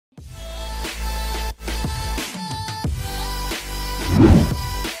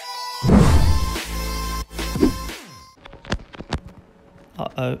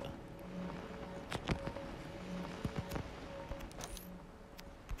Uh-oh.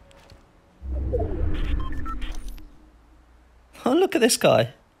 Oh, look at this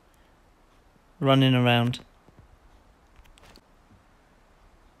guy. Running around.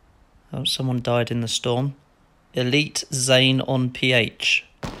 Oh, someone died in the storm. Elite Zane on PH.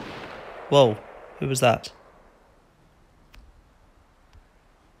 Whoa, who was that?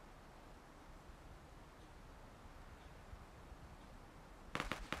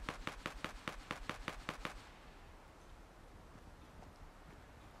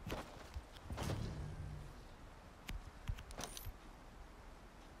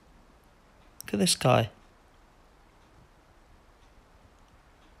 Look at this guy.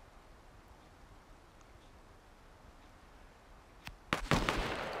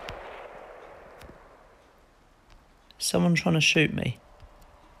 Someone trying to shoot me.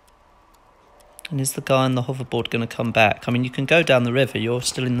 And is the guy on the hoverboard going to come back? I mean, you can go down the river, you're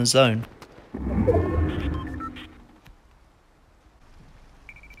still in the zone.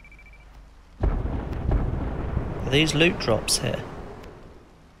 Are these loot drops here?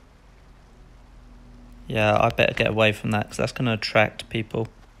 Yeah, I better get away from that because that's going to attract people.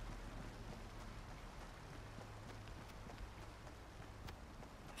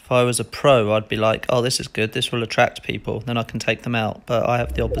 If I was a pro, I'd be like, oh, this is good, this will attract people, then I can take them out. But I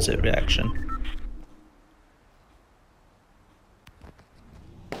have the opposite reaction.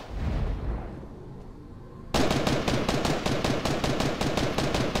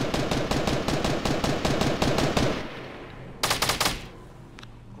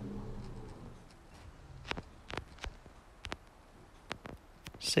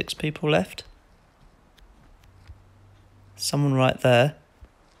 Six people left. Someone right there.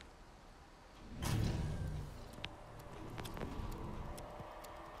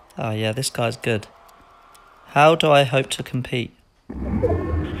 Oh yeah, this guy's good. How do I hope to compete?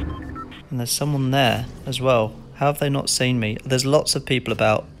 And there's someone there as well. How have they not seen me? There's lots of people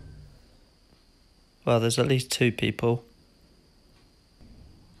about. Well, there's at least two people.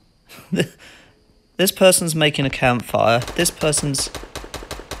 This person's making a campfire. This person's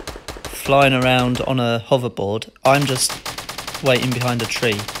flying around on a hoverboard. I'm just waiting behind a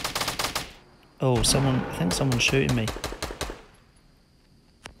tree. Oh, I think someone's shooting me.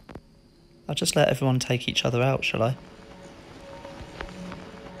 I'll just let everyone take each other out, shall I?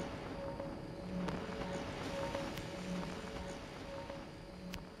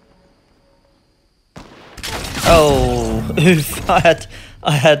 Oh, oof! I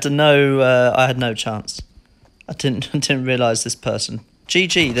had no chance. I didn't realise this person.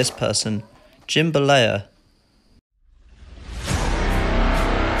 GG, this person. Jimbalea.